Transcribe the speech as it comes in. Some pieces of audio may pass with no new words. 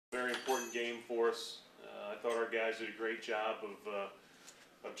for us. I thought our guys did a great job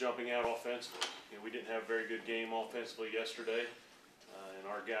of jumping out offensively. We didn't have a very good game offensively yesterday, and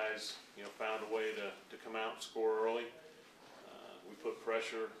our guys, found a way to come out and score early. We put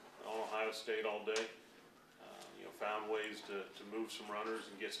pressure on Ohio State all day. Found ways to move some runners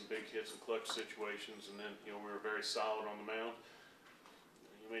and get some big hits in clutch situations, and then we were very solid on the mound.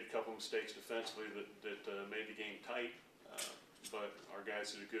 You made a couple mistakes defensively that made the game tight, but our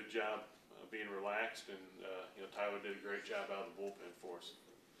guys did a good job being relaxed, and Tyler did a great job out of the bullpen for us.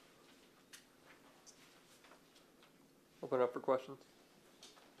 Open up for questions.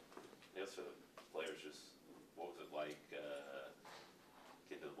 Yes, for the players, just what was it like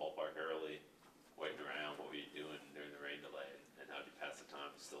getting to the ballpark early, waiting around? What were you doing during the rain delay, and how did you pass the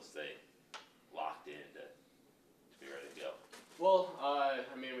time to still stay locked in to be ready to go? Well, I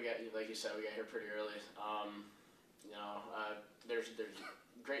mean, we got, like you said, we got here pretty early. There's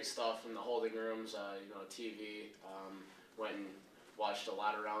great stuff in the holding rooms. TV. Went and watched a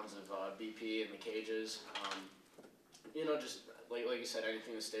lot of rounds of BP in the cages. Just like you said,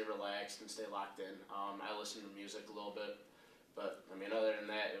 anything to stay relaxed and stay locked in. I listened to music a little bit, but I mean, other than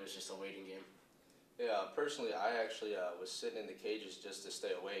that, it was just a waiting game. Yeah, personally, I actually was sitting in the cages just to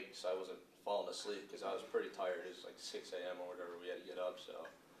stay awake, so I wasn't falling asleep because I was pretty tired. It was like 6 a.m. or whatever. We had to get up. So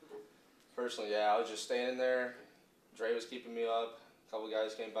personally, yeah, I was just standing there. Dre was keeping me up. A couple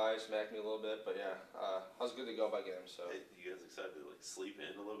guys came by, smacked me a little bit, but yeah, I was good to go by game. So Hey, you guys excited to sleep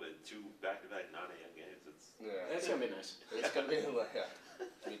in a little bit? 2 back-to-back 9 a.m. games. It's gonna be nice. It's gonna be it'll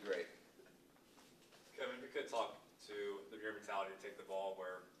be great. Kevin, we could talk to your mentality to take the ball,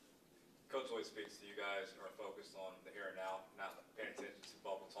 where Coach always speaks to you guys and are focused on the here and now, not paying attention to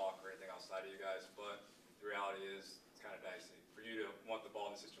bubble talk or anything outside of you guys. But the reality is, it's kind of dicey for you to want the ball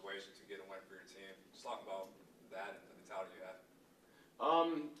in the situation to get a win for your team. Just talk about that and the mentality you have.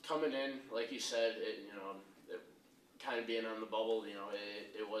 Coming in, like you said, kind of being on the bubble,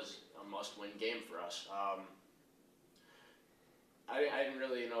 it was a must-win game for us. I didn't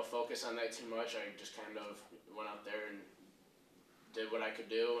really, focus on that too much. I just kind of went out there and did what I could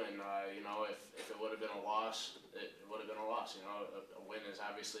do, and if it would have been a loss, it would have been a loss. A win is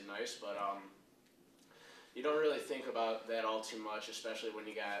obviously nice, but you don't really think about that all too much, especially when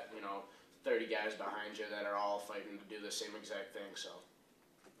you got 30 guys behind you that are all fighting to do the same exact thing. So.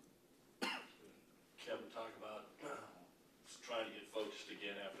 Kevin, talk about trying to get focused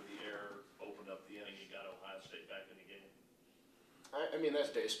again after the error opened up the inning. You got Ohio State back in the game. I mean, that's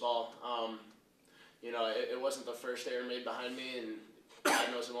baseball. It wasn't the first error made behind me, and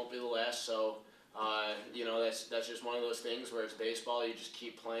God knows it won't be the last. So, that's just one of those things where it's baseball. You just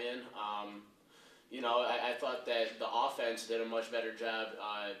keep playing. I thought that the offense did a much better job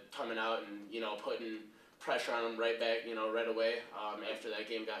coming out and putting pressure on them right back, right away after that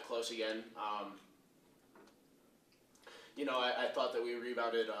game got close again. I thought that we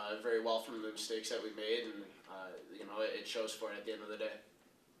rebounded very well from the mistakes that we made, and it shows for it at the end of the day.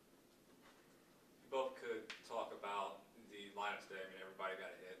 You both could talk about the lineup today. I mean, everybody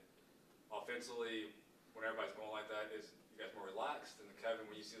got a hit. Offensively, when everybody's going like that, is you guys more relaxed? And Kevin,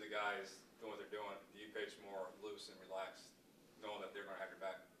 when you see the guys doing what they're doing, do you pitch more loose and relaxed, knowing that they're going to have your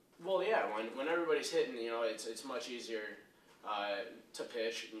back? Well, yeah. When everybody's hitting, it's much easier to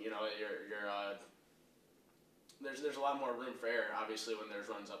pitch. There's a lot more room for error, obviously, when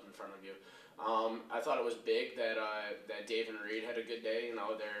there's runs up in front of you. I thought it was big that Dave and Reed had a good day.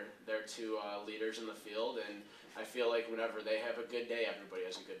 They're two leaders in the field, and I feel like whenever they have a good day, everybody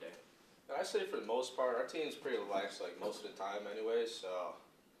has a good day. And I say for the most part, our team's pretty relaxed, like most of the time, anyways. So,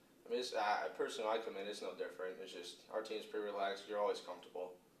 I mean, personally, when I come in, it's no different. It's just our team's pretty relaxed. You're always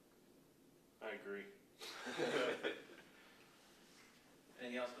comfortable. I agree.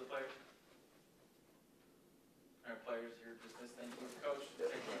 Anything else for the players? Our players here dismissed. Thank you, Coach. Take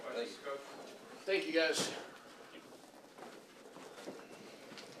any questions, Coach. Thank you, guys.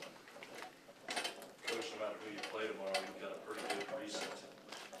 Coach, no matter who you play tomorrow, you've got a pretty good recent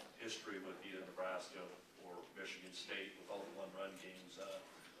history with either Nebraska or Michigan State with all the one-run games.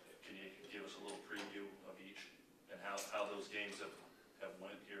 Can you give us a little preview of each and how those games have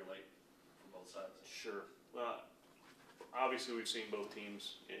went here late from both sides? Sure. Well, obviously we've seen both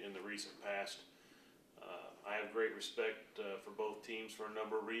teams in the recent past. I have great respect for both teams for a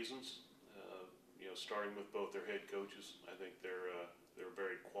number of reasons. Starting with both their head coaches. I think they're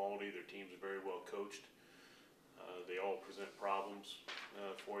very quality. Their teams are very well coached. They all present problems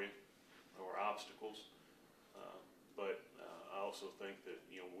for you or obstacles. But I also think that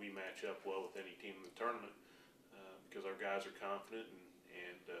we match up well with any team in the tournament because our guys are confident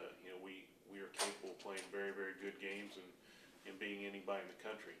and we are capable of playing very, very good games and beating anybody in the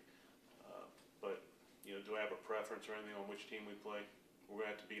country. you know, do I have a preference or anything on which team we play? We're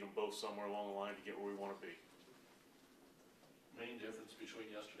gonna have to beat them both somewhere along the line to get where we wanna be. Main difference between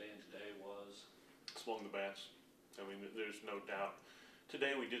yesterday and today was, Swung the bats. I mean, there's no doubt.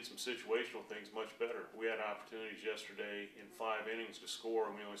 Today we did some situational things much better. We had opportunities yesterday in 5 innings to score,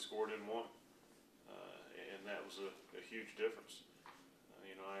 and we only scored in 1. And that was a huge difference.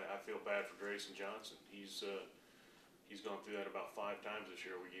 You know, I feel bad for Grayson Johnson. He's gone through that about 5 times this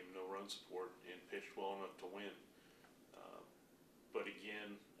year. We gave him no run support and pitched well enough to win. But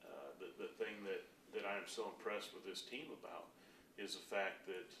again, the thing that I am so impressed with this team about is the fact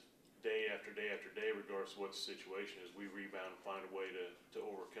that day after day after day, regardless of what the situation is, we rebound and find a way to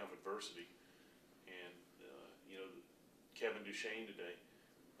overcome adversity. And, you know, Kevin Duchene today,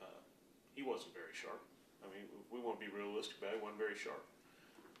 he wasn't very sharp. I mean, we want to be realistic about it, he wasn't very sharp.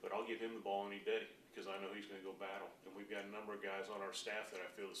 But I'll give him the ball any day because I know he's going to go battle. And we've got a number of guys on our staff that I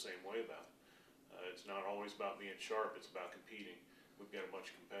feel the same way about. It's not always about being sharp, it's about competing. We've got a bunch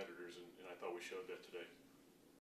of competitors, and I thought we showed that today.